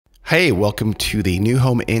Hey, welcome to the New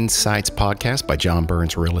Home Insights podcast by John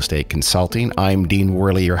Burns Real Estate Consulting. I'm Dean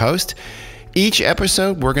Worley, your host. Each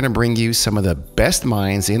episode, we're going to bring you some of the best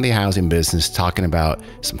minds in the housing business talking about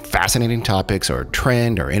some fascinating topics or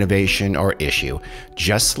trend or innovation or issue,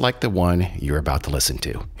 just like the one you're about to listen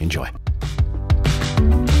to. Enjoy.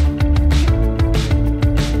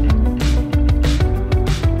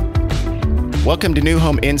 Welcome to New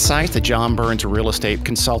Home Insights, the John Burns Real Estate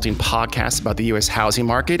Consulting podcast about the U.S. housing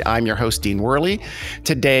market. I'm your host, Dean Worley.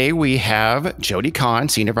 Today, we have Jody Kahn,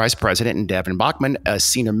 Senior Vice President, and Devyn Bachman, a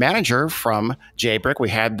Senior Manager from JBrick. We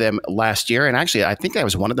had them last year, and actually, I think that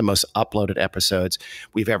was one of the most uploaded episodes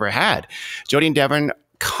we've ever had. Jody and Devyn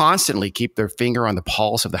constantly keep their finger on the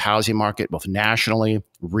pulse of the housing market, both nationally,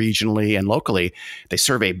 regionally, and locally. They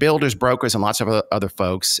survey builders, brokers, and lots of other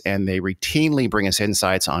folks, and they routinely bring us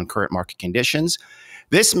insights on current market conditions.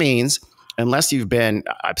 This means, unless you've been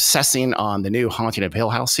obsessing on the new Haunting of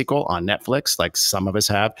Hill House sequel on Netflix, like some of us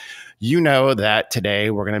have, you know that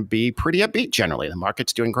today we're going to be pretty upbeat generally. The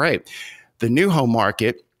market's doing great. The new home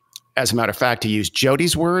market, as a matter of fact, to use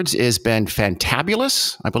Jody's words, has been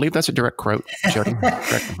fantabulous. I believe that's a direct quote, Jody.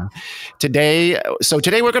 Today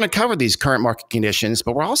we're going to cover these current market conditions,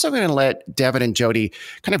 but we're also going to let Devyn and Jody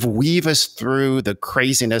kind of weave us through the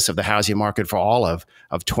craziness of the housing market for all of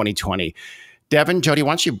 2020. Devyn, Jody,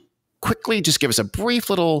 why don't you quickly just give us a brief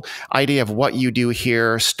little idea of what you do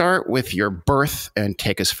here? Start with your birth and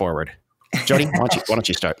take us forward. Jody, why don't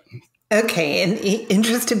you start? Okay, in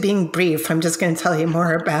interest of being brief, I'm just going to tell you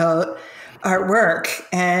more about our work.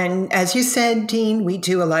 And as you said, Dean, we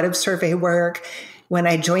do a lot of survey work. When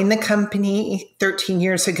I joined the company 13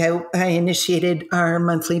 years ago, I initiated our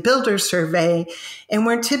monthly builder survey, and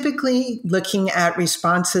we're typically looking at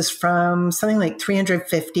responses from something like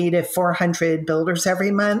 350 to 400 builders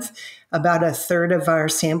every month. About a third of our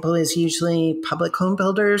sample is usually public home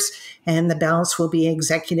builders, and the balance will be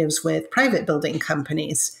executives with private building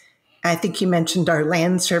companies. I think you mentioned our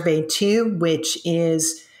land survey too, which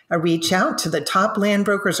is a reach out to the top land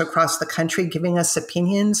brokers across the country, giving us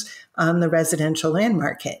opinions on the residential land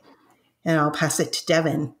market. And I'll pass it to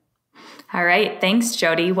Devyn. All right. Thanks,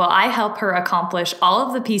 Jody. Well, I help her accomplish all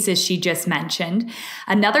of the pieces she just mentioned.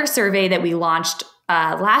 Another survey that we launched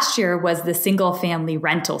last year was the single family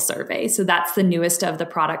rental survey. So that's the newest of the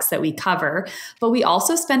products that we cover. But we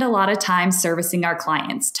also spend a lot of time servicing our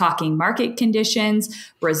clients, talking market conditions,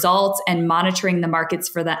 results, and monitoring the markets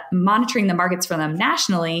for them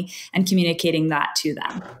nationally and communicating that to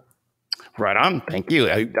them. Right on. Thank you.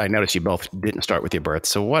 I noticed you both didn't start with your birth,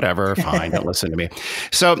 so whatever. Fine. Don't listen to me.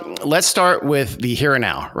 So let's start with the here and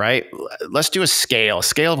now, right? Let's do a scale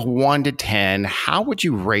of 1 to 10. How would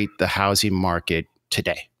you rate the housing market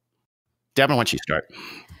today? Devyn, why don't you start?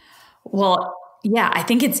 Well, yeah, I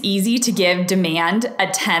think it's easy to give demand a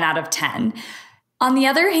 10 out of 10. On the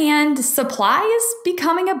other hand, supply is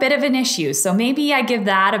becoming a bit of an issue. So maybe I give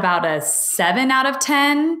that about a 7 out of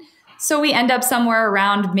 10. So we end up somewhere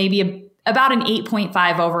around maybe about an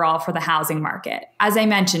 8.5 overall for the housing market. As I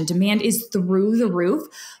mentioned, demand is through the roof,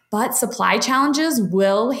 but supply challenges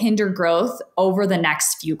will hinder growth over the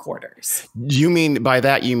next few quarters. You mean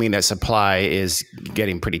that supply is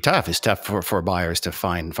getting pretty tough? It's tough for buyers to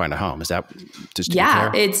find a home. Is that just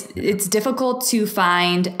yeah? It's difficult to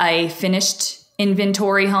find a finished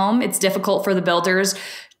inventory home. It's difficult for the builders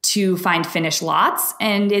to find finished lots,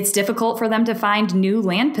 and it's difficult for them to find new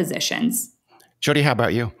land positions. Jody, how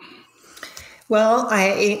about you? Well,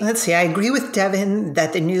 I agree with Devyn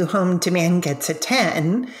that the new home demand gets a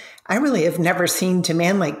 10. I really have never seen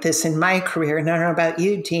demand like this in my career. And I don't know about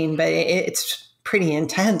you, Dean, but it's pretty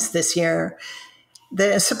intense this year.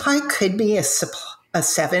 The supply could be a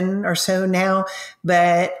 7 or so now,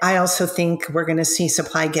 but I also think we're going to see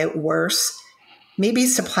supply get worse. Maybe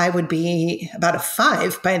supply would be about a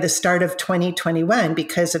 5 by the start of 2021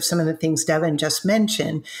 because of some of the things Devyn just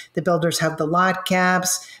mentioned. The builders have the lot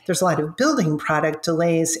gaps. There's a lot of building product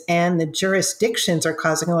delays, and the jurisdictions are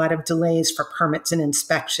causing a lot of delays for permits and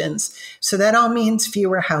inspections. So that all means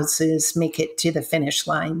fewer houses make it to the finish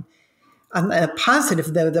line. On the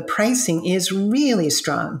positive, though, the pricing is really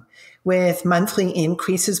strong, with monthly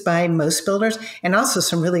increases by most builders and also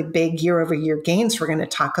some really big year-over-year gains we're going to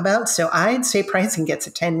talk about. So I'd say pricing gets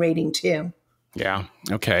a 10 rating too. Yeah.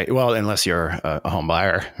 Okay. Well, unless you're a home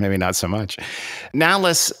buyer, maybe not so much. Now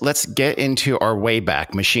let's get into our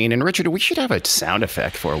Wayback Machine. And Richard, we should have a sound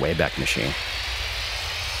effect for a Wayback Machine.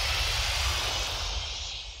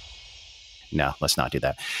 No, let's not do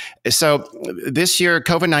that. So this year,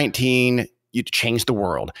 COVID-19, you changed the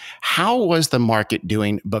world. How was the market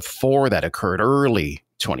doing before that occurred, early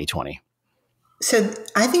 2020? So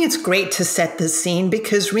I think it's great to set the scene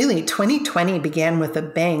because really 2020 began with a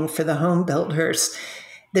bang for the home builders.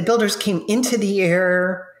 The builders came into the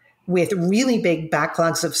year with really big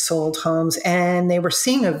backlogs of sold homes, and they were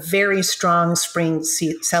seeing a very strong spring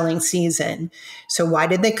selling season. So why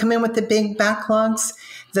did they come in with the big backlogs?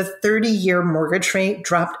 The 30-year mortgage rate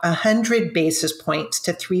dropped 100 basis points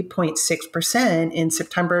to 3.6% in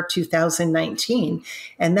September of 2019,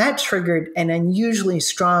 and that triggered an unusually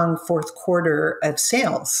strong fourth quarter of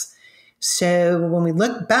sales. So when we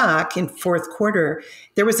look back in fourth quarter,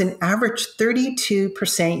 there was an average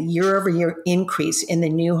 32% year-over-year increase in the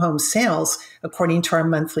new home sales, according to our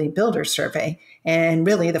monthly builder survey. And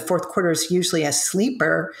really, the fourth quarter is usually a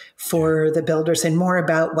sleeper for the builders and more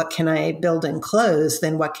about what can I build and close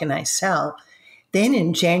than what can I sell. Then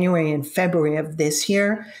in January and February of this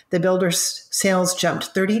year, the builders' sales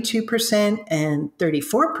jumped 32% and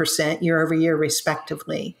 34% year-over-year,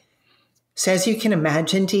 respectively. So as you can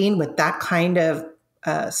imagine, Dean, with that kind of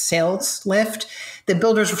sales lift, the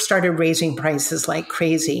builders started raising prices like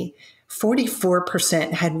crazy.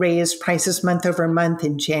 44% had raised prices month over month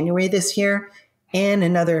in January this year, and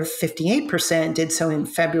another 58% did so in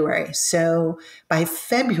February. So by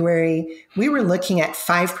February, we were looking at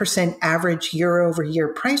 5% average year-over-year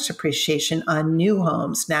price appreciation on new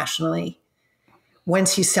homes nationally.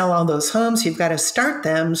 Once you sell all those homes, you've got to start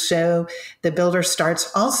them. So the builder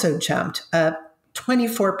starts also jumped up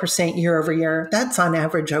 24% year over year. That's on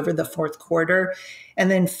average over the fourth quarter.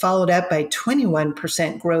 And then followed up by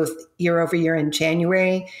 21% growth year over year in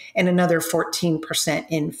January and another 14%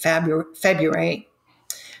 in February.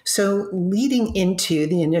 So leading into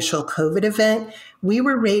the initial COVID event, we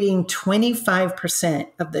were rating 25%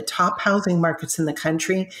 of the top housing markets in the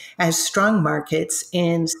country as strong markets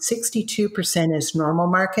and 62% as normal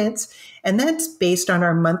markets. And that's based on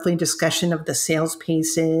our monthly discussion of the sales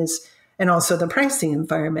paces and also the pricing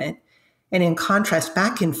environment. And in contrast,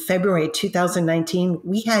 back in February 2019,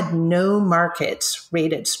 we had no markets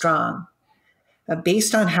rated strong.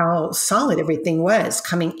 Based on how solid everything was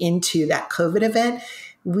coming into that COVID event,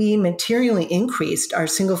 we materially increased our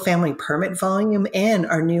single family permit volume and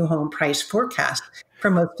our new home price forecast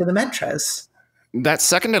for most of the metros. That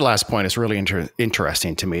second to last point is really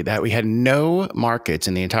interesting to me, that we had no markets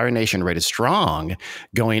in the entire nation rated strong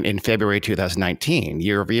going in February 2019,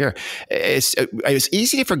 year over year. It's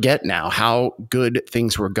easy to forget now how good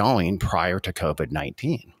things were going prior to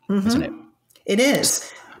COVID-19, isn't it? It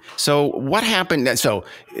is. So what happened? So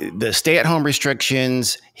the stay-at-home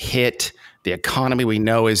restrictions hit. The economy we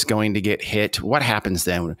know is going to get hit. What happens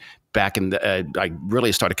then? Back in the, I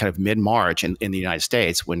really started kind of mid-March in the United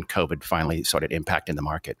States when COVID finally started impacting the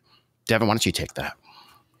market. Devyn, why don't you take that?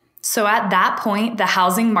 So at that point, the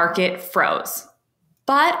housing market froze,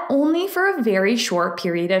 but only for a very short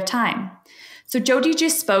period of time. So Jody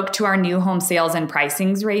just spoke to our new home sales and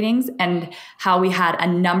pricings ratings and how we had a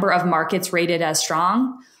number of markets rated as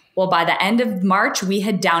strong. Well, by the end of March, we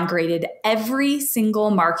had downgraded every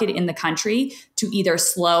single market in the country to either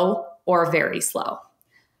slow or very slow.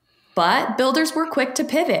 But builders were quick to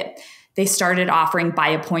pivot. They started offering by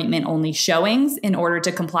appointment only showings in order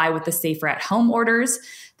to comply with the safer at home orders.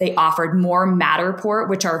 They offered more Matterport,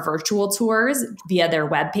 which are virtual tours, via their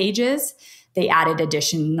web pages. They added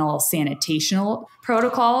additional sanitation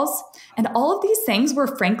protocols. And all of these things were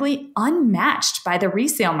frankly unmatched by the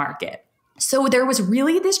resale market. So there was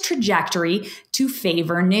really this trajectory to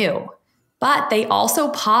favor new. But they also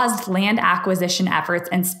paused land acquisition efforts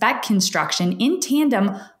and spec construction in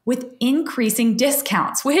tandem with increasing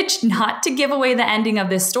discounts, which, not to give away the ending of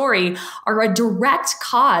this story, are a direct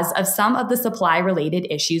cause of some of the supply-related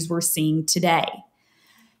issues we're seeing today.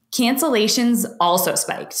 Cancellations also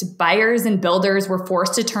spiked. Buyers and builders were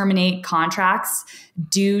forced to terminate contracts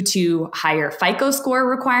due to higher FICO score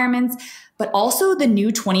requirements, but also the new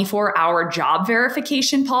 24-hour job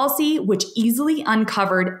verification policy, which easily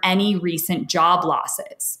uncovered any recent job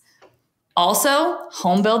losses. Also,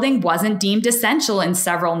 home building wasn't deemed essential in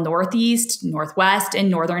several Northeast, Northwest, and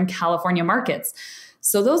Northern California markets.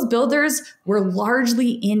 So those builders were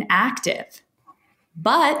largely inactive.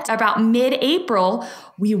 But about mid-April,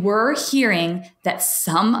 we were hearing that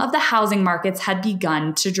some of the housing markets had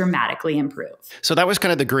begun to dramatically improve. So that was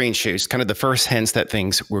kind of the green shoots, kind of the first hints that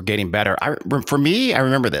things were getting better. For me, I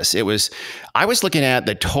remember this. I was looking at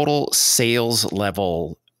the total sales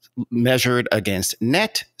level measured against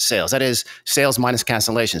net sales. That is sales minus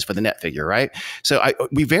cancellations for the net figure, right? So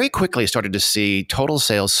we very quickly started to see total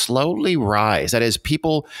sales slowly rise. That is,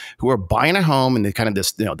 people who are buying a home in the kind of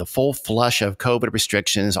this, the full flush of COVID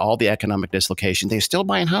restrictions, all the economic dislocation, they're still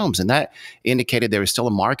buying homes. And that indicated there was still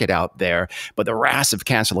a market out there. But the ras of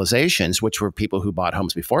cancelizations, which were people who bought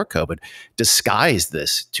homes before COVID, disguised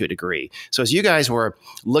this to a degree. So as you guys were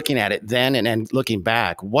looking at it then and looking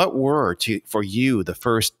back, what were for you the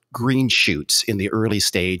first green shoots in the early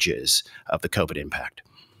stages of the COVID impact?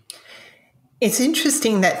 It's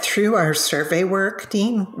interesting that through our survey work,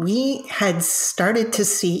 Dean, we had started to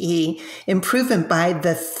see improvement by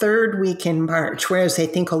the third week in March, whereas I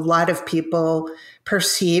think a lot of people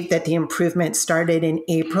perceived that the improvement started in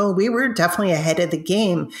April. We were definitely ahead of the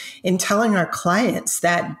game in telling our clients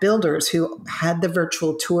that builders who had the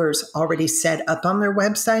virtual tours already set up on their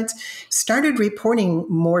websites started reporting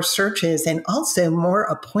more searches and also more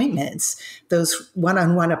appointments, those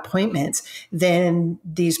one-on-one appointments, than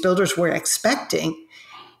these builders were expecting.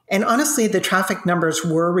 And honestly, the traffic numbers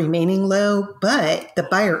were remaining low, but the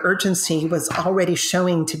buyer urgency was already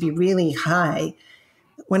showing to be really high.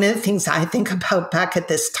 One of the things I think about back at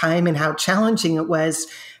this time and how challenging it was,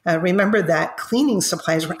 remember that cleaning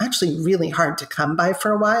supplies were actually really hard to come by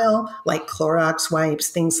for a while, like Clorox wipes,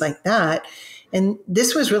 things like that. And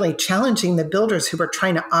this was really challenging the builders who were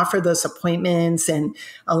trying to offer those appointments and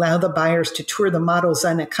allow the buyers to tour the models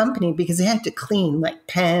unaccompanied, because they had to clean like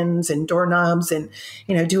pens and doorknobs and,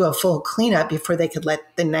 do a full cleanup before they could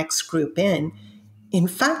let the next group in. In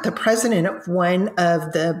fact, the president of one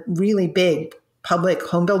of the really big public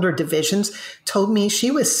home builder divisions told me she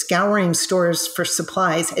was scouring stores for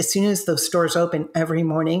supplies as soon as those stores open every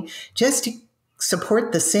morning, just to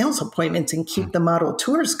support the sales appointments and keep the model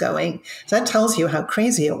tours going. So that tells you how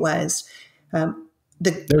crazy it was. That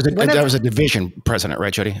was a division president,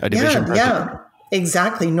 right, Jody? A division president. Yeah,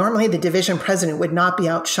 exactly. Normally the division president would not be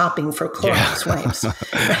out shopping for Clorox wipes.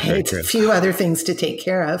 Right? A few other things to take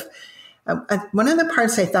care of. One of the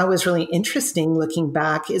parts I thought was really interesting looking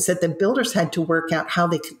back is that the builders had to work out how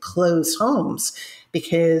they could close homes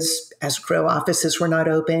because escrow offices were not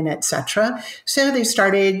open, et cetera. So they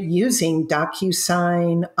started using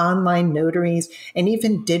DocuSign, online notaries, and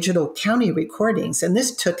even digital county recordings. And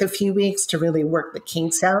this took a few weeks to really work the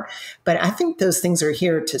kinks out. But I think those things are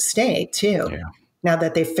here to stay too, now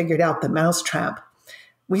that they've figured out the mousetrap.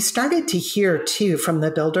 We started to hear too from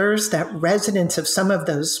the builders that residents of some of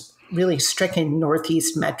those really stricken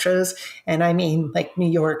Northeast metros, and I mean like New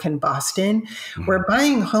York and Boston, were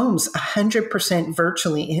buying homes 100%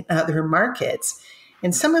 virtually in other markets.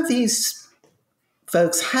 And some of these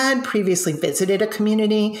folks had previously visited a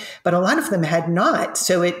community, but a lot of them had not.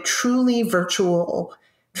 So it truly virtual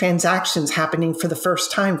transactions happening for the first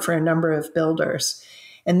time for a number of builders.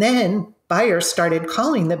 And then buyers started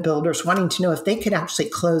calling the builders wanting to know if they could actually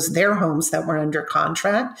close their homes that were under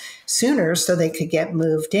contract sooner so they could get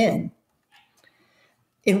moved in.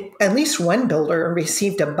 At least one builder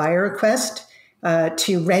received a buyer request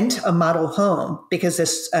to rent a model home because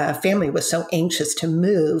this family was so anxious to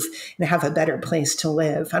move and have a better place to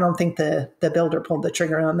live. I don't think the builder pulled the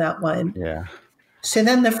trigger on that one. Yeah. So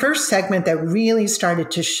then the first segment that really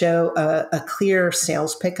started to show a clear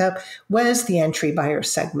sales pickup was the entry buyer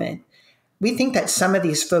segment. We think that some of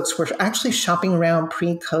these folks were actually shopping around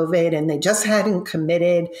pre-COVID and they just hadn't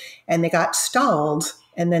committed and they got stalled.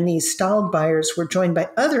 And then these stalled buyers were joined by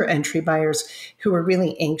other entry buyers who were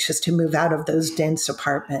really anxious to move out of those dense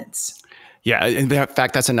apartments. Yeah, in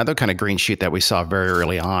fact, that's another kind of green shoot that we saw very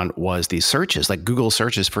early on was these searches, like Google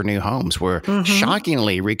searches for new homes were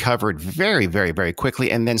shockingly recovered very, very, very quickly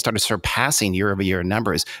and then started surpassing year-over-year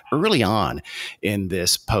numbers early on in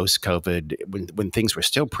this post-COVID when things were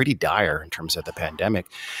still pretty dire in terms of the pandemic.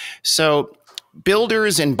 So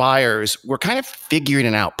builders and buyers were kind of figuring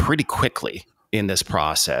it out pretty quickly in this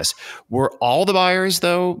process. Were all the buyers,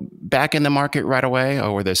 though, back in the market right away,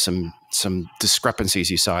 or were there some discrepancies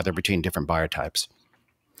you saw there between different buyer types?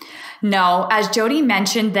 No, as Jody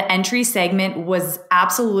mentioned, the entry segment was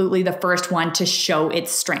absolutely the first one to show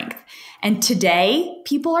its strength. And today,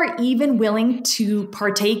 people are even willing to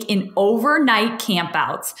partake in overnight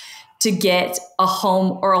campouts to get a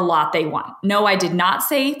home or a lot they want. No, I did not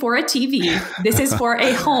say for a TV. This is for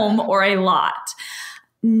a home or a lot.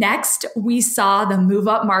 Next, we saw the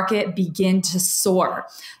move-up market begin to soar,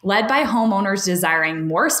 led by homeowners desiring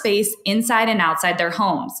more space inside and outside their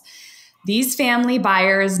homes. These family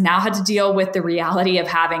buyers now had to deal with the reality of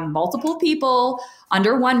having multiple people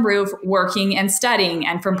under one roof working and studying.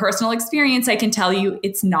 And from personal experience, I can tell you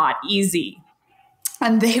it's not easy.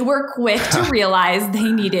 And they were quick to realize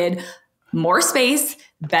they needed more space,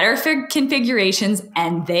 better configurations,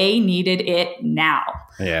 and they needed it now.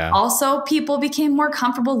 Yeah. Also, people became more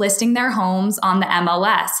comfortable listing their homes on the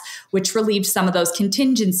MLS, which relieved some of those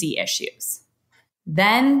contingency issues.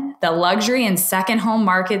 Then the luxury and second home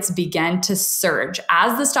markets began to surge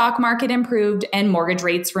as the stock market improved and mortgage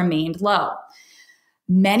rates remained low.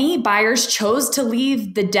 Many buyers chose to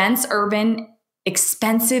leave the dense urban,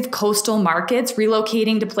 expensive coastal markets,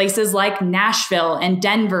 relocating to places like Nashville and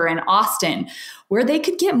Denver and Austin, where they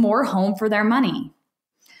could get more home for their money.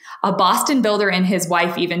 A Boston builder and his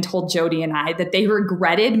wife even told Jody and I that they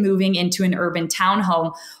regretted moving into an urban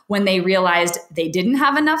townhome when they realized they didn't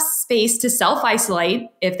have enough space to self-isolate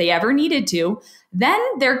if they ever needed to. Then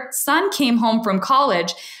their son came home from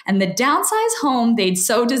college, and the downsized home they'd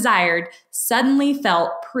so desired suddenly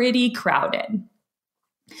felt pretty crowded.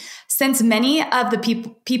 Since many of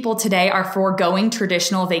the people today are foregoing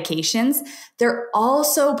traditional vacations, they're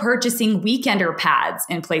also purchasing weekender pads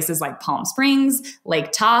in places like Palm Springs,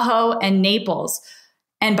 Lake Tahoe, and Naples.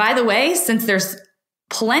 And by the way, since there's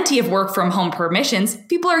plenty of work from home permissions,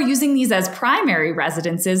 people are using these as primary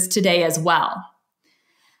residences today as well.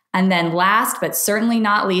 And then last, but certainly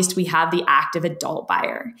not least, we have the active adult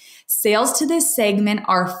buyer. Sales to this segment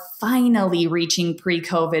are finally reaching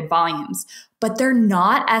pre-COVID volumes, but they're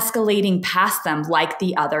not escalating past them like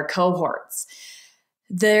the other cohorts.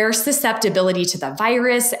 Their susceptibility to the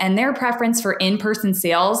virus and their preference for in-person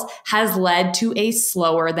sales has led to a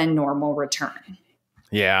slower than normal return.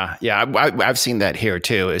 Yeah. I've seen that here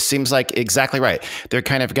too. It seems like exactly right. They're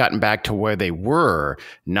kind of gotten back to where they were,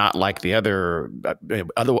 not like the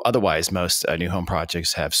otherwise most new home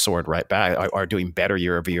projects have soared right back, are doing better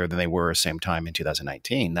year over year than they were same time in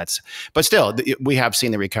 2019. But still, we have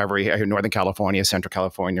seen the recovery here in Northern California, Central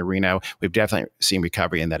California, Reno. We've definitely seen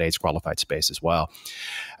recovery in that age qualified space as well.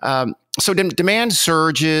 So demand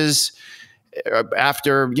surges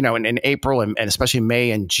after, in April and especially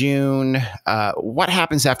May and June. What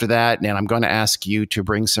happens after that? And I'm going to ask you to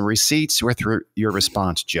bring some receipts with your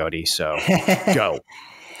response, Jody. So go.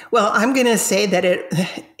 Well, I'm going to say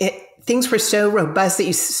that things were so robust that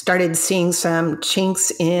you started seeing some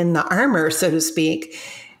chinks in the armor, so to speak.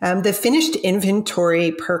 The finished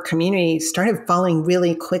inventory per community started falling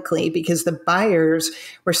really quickly because the buyers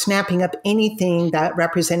were snapping up anything that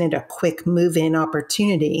represented a quick move-in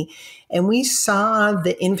opportunity. And we saw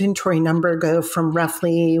the inventory number go from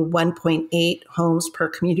roughly 1.8 homes per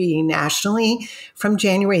community nationally from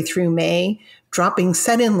January through May, dropping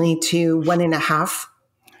suddenly to 1.5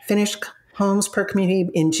 finished homes per community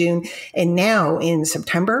in June, and now in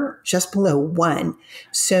September, just below 1.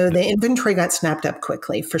 So the inventory got snapped up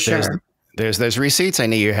quickly, for sure. There's those receipts I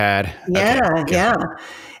knew you had. Yeah, okay, yeah.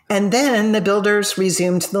 And then the builders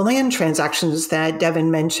resumed the land transactions that Devyn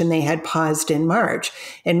mentioned they had paused in March.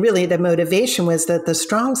 And really the motivation was that the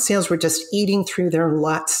strong sales were just eating through their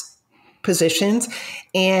lots positions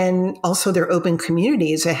and also their open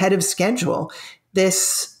communities ahead of schedule.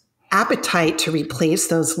 This appetite to replace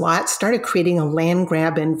those lots started creating a land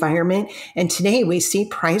grab environment. And today we see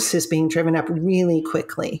prices being driven up really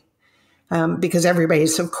quickly because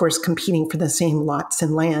everybody's, of course, competing for the same lots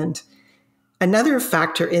and land. Another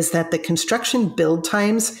factor is that the construction build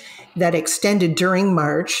times that extended during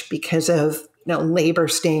March because of labor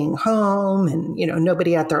staying home and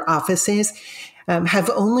nobody at their offices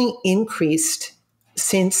have only increased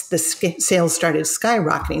since the sales started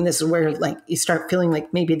skyrocketing. This is where you start feeling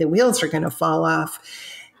like maybe the wheels are going to fall off.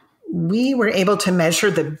 We were able to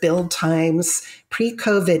measure the build times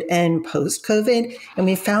pre-COVID and post-COVID, and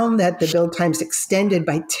we found that the build times extended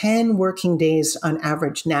by 10 working days on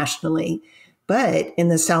average nationally. But in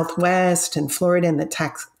the Southwest and Florida and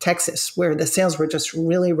Texas, where the sales were just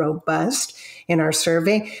really robust in our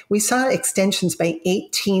survey, we saw extensions by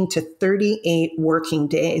 18 to 38 working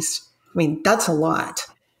days. I mean, that's a lot.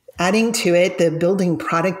 Adding to it, the building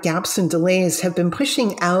product gaps and delays have been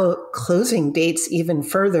pushing out closing dates even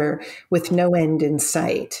further with no end in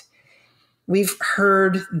sight. We've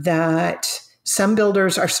heard that some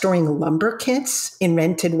builders are storing lumber kits in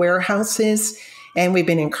rented warehouses, and we've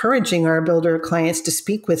been encouraging our builder clients to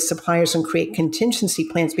speak with suppliers and create contingency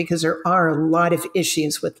plans because there are a lot of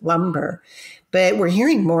issues with lumber. But we're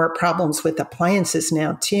hearing more problems with appliances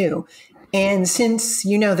now, too. And since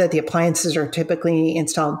you know that the appliances are typically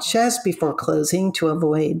installed just before closing to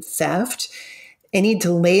avoid theft, any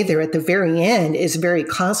delay there at the very end is very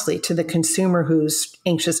costly to the consumer who's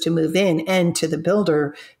anxious to move in and to the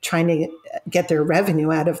builder trying to get their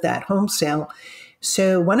revenue out of that home sale.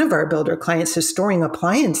 So one of our builder clients is storing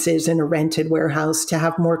appliances in a rented warehouse to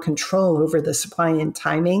have more control over the supply and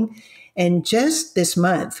timing. And just this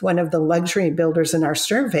month, one of the luxury builders in our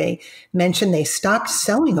survey mentioned they stopped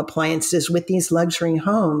selling appliances with these luxury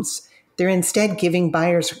homes. They're instead giving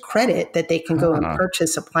buyers credit that they can go and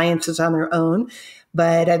purchase appliances on their own.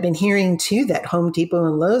 But I've been hearing too that Home Depot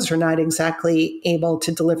and Lowe's are not exactly able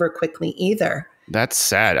to deliver quickly either. That's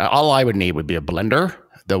sad. All I would need would be a blender,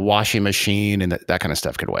 the washing machine, and that kind of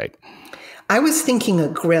stuff could wait. I was thinking a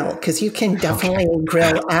grill, because you can definitely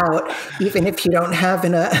grill out even if you don't have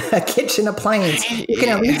a kitchen appliance. You can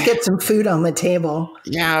at least get some food on the table.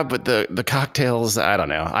 Yeah, but the cocktails, I don't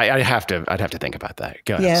know. I'd have to think about that.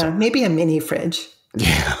 Go ahead. Yeah, Sorry. maybe a mini fridge.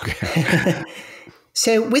 Yeah. Okay.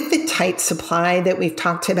 So with the tight supply that we've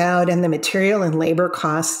talked about and the material and labor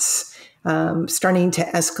costs starting to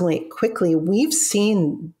escalate quickly, we've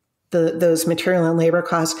seen those material and labor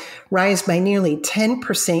costs rise by nearly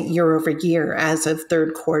 10% year over year as of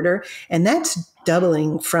third quarter. And that's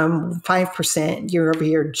doubling from 5% year over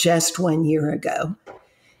year just 1 year ago.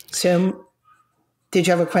 So did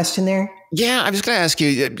you have a question there? Yeah, I was going to ask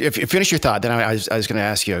you, if you finish your thought, then I was going to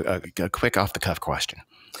ask you a quick off the cuff question.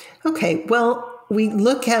 Okay, well, we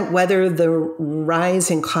look at whether the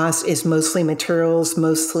rise in cost is mostly materials,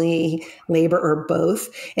 mostly labor, or both.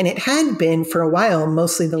 And it had been for a while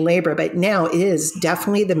mostly the labor, but now it is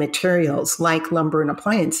definitely the materials like lumber and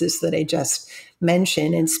appliances that I just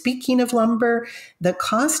mentioned. And speaking of lumber, the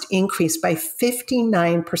cost increased by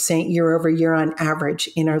 59% year over year on average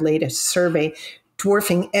in our latest survey,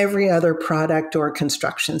 dwarfing every other product or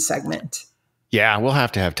construction segment. Yeah, we'll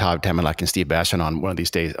have to have Todd Temelek and Steve Bastian on one of these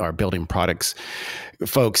days, our building products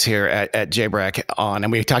folks here at JBRAC on.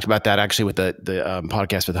 And we talked about that actually with the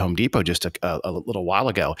podcast with Home Depot just a little while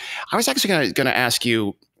ago. I was actually going to ask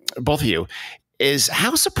you, both of you, is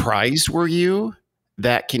how surprised were you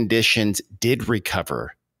that conditions did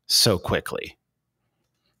recover so quickly?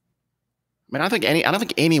 I mean, I don't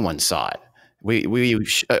think anyone saw it. We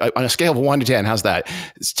on a scale of 1 to 10, how's that?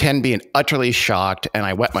 It's 10 being utterly shocked, and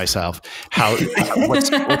I wet myself.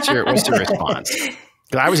 What's your response?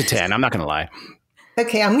 Because I was a 10. I'm not going to lie.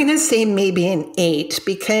 Okay, I'm going to say maybe an 8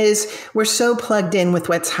 because we're so plugged in with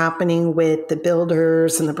what's happening with the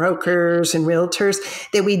builders and the brokers and realtors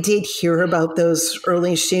that we did hear about those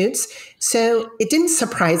early shoots. So it didn't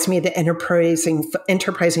surprise me that enterprising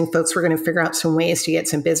folks were going to figure out some ways to get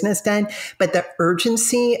some business done. But the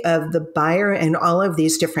urgency of the buyer and all of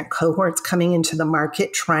these different cohorts coming into the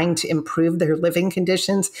market trying to improve their living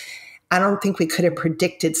conditions, I don't think we could have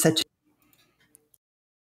predicted such.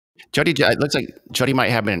 Jody, it looks like Jody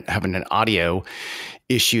might have having an audio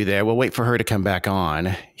issue there. We'll wait for her to come back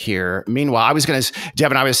on here. Meanwhile,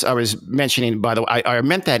 Devyn, I was mentioning, by the way, I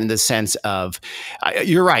meant that in the sense of,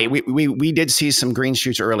 you're right. We did see some green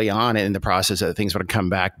shoots early on in the process that things would come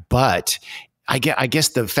back, but I guess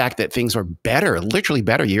the fact that things were better, literally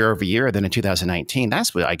better year over year than in 2019,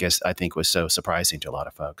 that's what I think was so surprising to a lot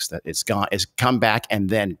of folks, that it's come back and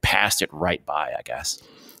then passed it right by, I guess.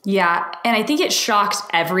 Yeah. And I think it shocked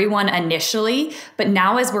everyone initially, but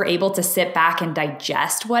now as we're able to sit back and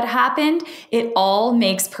digest what happened, it all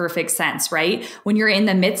makes perfect sense, right? When you're in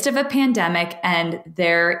the midst of a pandemic and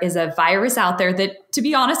there is a virus out there that, to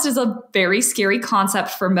be honest, is a very scary concept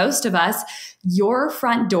for most of us, your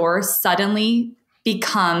front door suddenly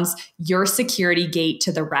becomes your security gate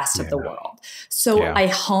to the rest of the world. So a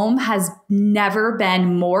home has never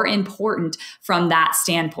been more important from that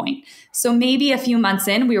standpoint. So maybe a few months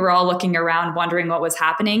in, we were all looking around wondering what was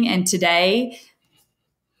happening. And today,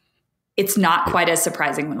 it's not quite as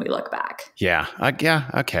surprising when we look back. Yeah.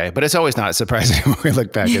 Okay. But it's always not surprising when we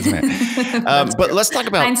look back, isn't it? But let's talk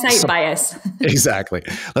about hindsight bias. Exactly.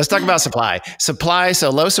 Let's talk about supply. So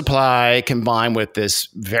low supply combined with this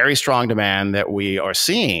very strong demand that we are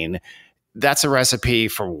seeing, that's a recipe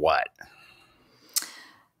for what?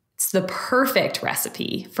 It's the perfect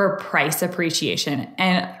recipe for price appreciation.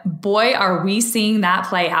 And boy, are we seeing that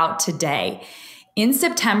play out today. In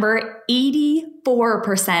September,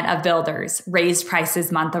 84% of builders raised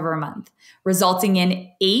prices month over month, resulting in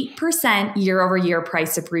 8% year over year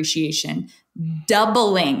price appreciation,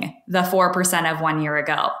 doubling the 4% of 1 year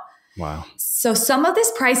ago. Wow. So some of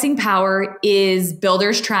this pricing power is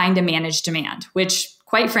builders trying to manage demand, which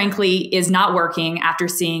quite frankly is not working after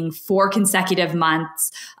seeing 4 consecutive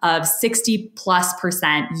months of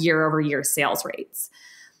 60+% year over year sales rates.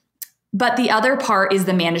 But the other part is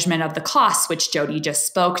the management of the costs, which Jody just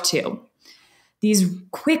spoke to. These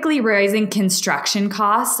quickly rising construction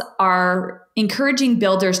costs are encouraging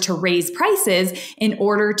builders to raise prices in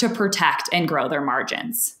order to protect and grow their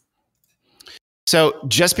margins. So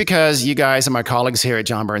just because you guys are my colleagues here at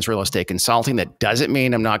John Burns Real Estate Consulting, that doesn't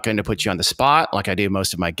mean I'm not going to put you on the spot like I do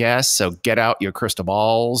most of my guests. So get out your crystal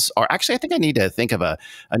balls, or actually, I think I need to think of a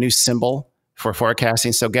new symbol for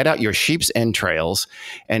forecasting. So get out your sheep's entrails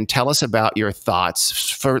and tell us about your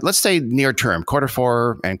thoughts for, let's say, near term, quarter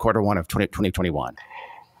 4 and quarter 1 of 2021.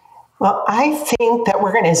 Well, I think that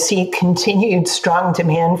we're going to see continued strong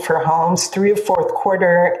demand for homes through fourth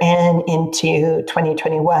quarter and into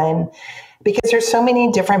 2021 because there's so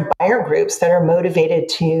many different buyer groups that are motivated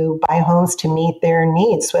to buy homes to meet their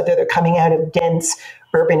needs, whether they're coming out of dense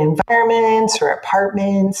urban environments or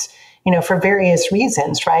apartments, for various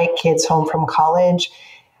reasons, right? Kids home from college.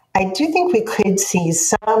 I do think we could see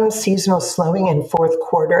some seasonal slowing in fourth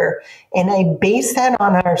quarter, and I base that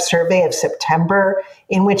on our survey of September,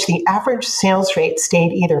 in which the average sales rate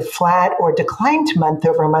stayed either flat or declined month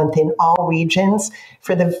over month in all regions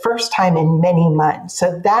for the first time in many months.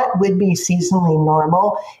 So that would be seasonally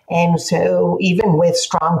normal. And so even with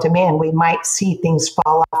strong demand, we might see things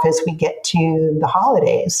fall off as we get to the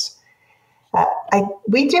holidays.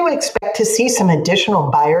 We do expect to see some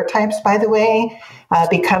additional buyer types, by the way,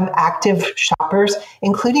 become active shoppers,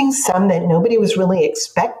 including some that nobody was really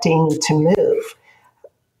expecting to move.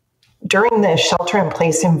 During the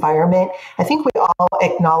shelter-in-place environment, I think we all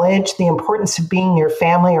acknowledge the importance of being near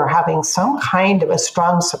family or having some kind of a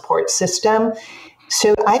strong support system.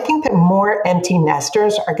 So I think that more empty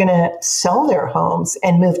nesters are going to sell their homes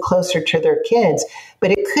and move closer to their kids.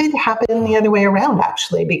 But it could happen the other way around,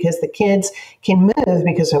 actually, because the kids can move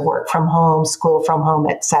because of work from home, school from home,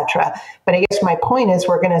 etc. But I guess my point is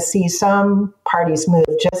we're going to see some parties move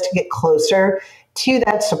just to get closer to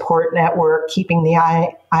that support network, keeping the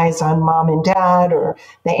eyes on mom and dad or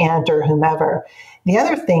the aunt or whomever. The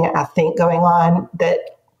other thing I think going on that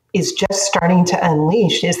is just starting to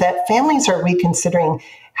unleash is that families are reconsidering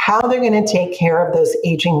how they're going to take care of those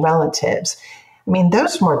aging relatives. I mean,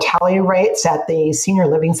 those mortality rates at the senior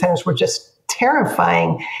living centers were just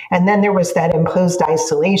terrifying. And then there was that imposed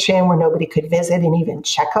isolation where nobody could visit and even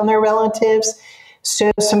check on their relatives.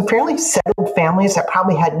 So some fairly settled families that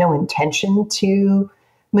probably had no intention to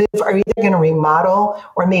move are either going to remodel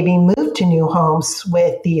or maybe move to new homes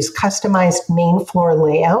with these customized main floor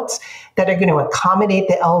layouts that are going to accommodate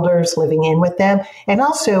the elders living in with them, and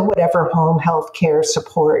also whatever home health care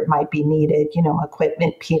support might be needed,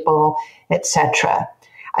 equipment, people, etc.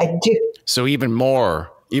 I do. So even more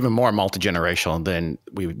multi-generational than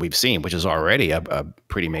we've seen, which is already a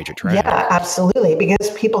pretty major trend. Yeah, absolutely.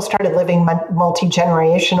 Because people started living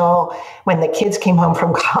multi-generational when the kids came home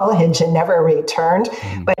from college and never returned.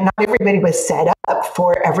 But not everybody was set up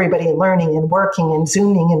for everybody learning and working and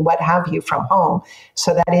Zooming and what have you from home.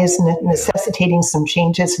 So that is necessitating some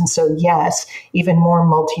changes. And so, yes, even more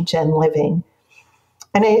multi-gen living.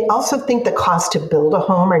 And I also think the cost to build a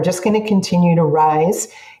home are just going to continue to rise,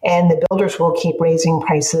 and the builders will keep raising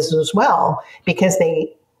prices as well because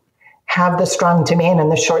they have the strong demand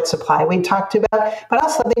and the short supply we talked about, but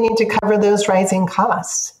also they need to cover those rising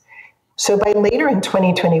costs. So by later in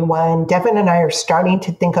 2021, Devyn and I are starting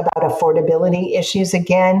to think about affordability issues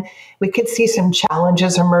again. We could see some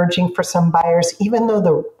challenges emerging for some buyers, even though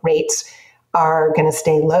the rates are going to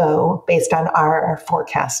stay low based on our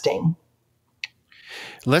forecasting.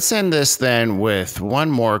 Let's end this then with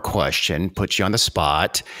one more question, put you on the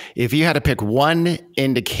spot. If you had to pick one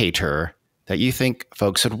indicator that you think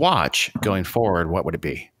folks should watch going forward, what would it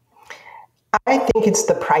be? I think it's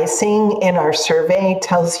the pricing in our survey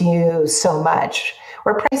tells you so much,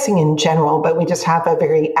 or pricing in general, but we just have a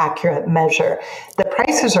very accurate measure. The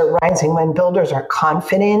prices are rising when builders are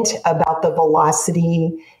confident about the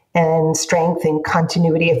velocity and strength and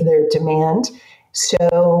continuity of their demand.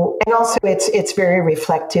 So, and also it's very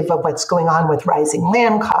reflective of what's going on with rising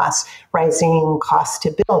land costs, rising costs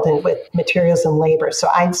to build, and with materials and labor. So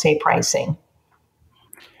I'd say pricing.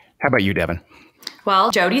 How about you, Devyn?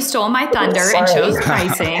 Well, Jody stole my thunder and chose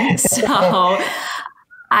pricing. So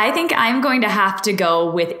I think I'm going to have to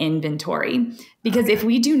go with inventory, because if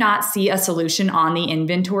we do not see a solution on the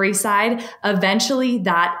inventory side, eventually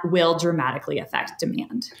that will dramatically affect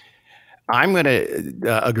demand. I'm going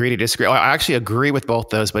to agree to disagree. I actually agree with both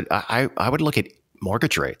those, but I would look at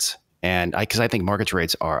mortgage rates. And because I think mortgage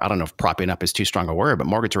rates are, I don't know if propping up is too strong a word, but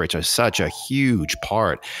mortgage rates are such a huge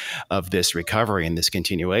part of this recovery and this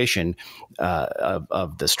continuation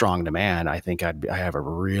of the strong demand. I think I have a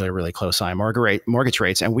really, really close eye on mortgage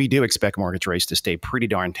rates. And we do expect mortgage rates to stay pretty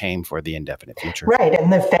darn tame for the indefinite future. Right.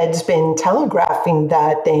 And the Fed's been telegraphing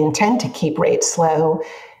that they intend to keep rates low,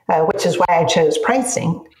 which is why I chose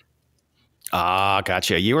pricing. Ah,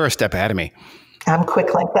 gotcha. You were a step ahead of me. I'm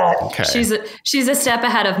quick like that. Okay. She's a step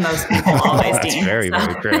ahead of most people always, That's Dean. very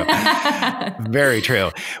true. Very true.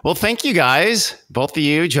 Well, thank you guys, both of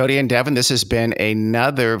you, Jody and Devyn. This has been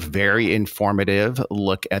another very informative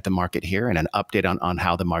look at the market here and an update on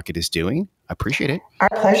how the market is doing. I appreciate it. Our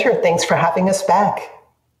pleasure. Thanks for having us back.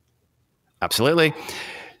 Absolutely.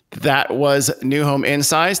 That was New Home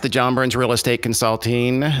Insights, the John Burns Real Estate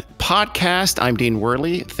Consulting podcast. I'm Dean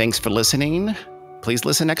Worley. Thanks for listening. Please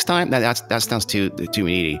listen next time. That sounds too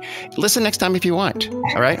needy. Listen next time if you want.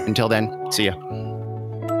 All right. Until then, see ya.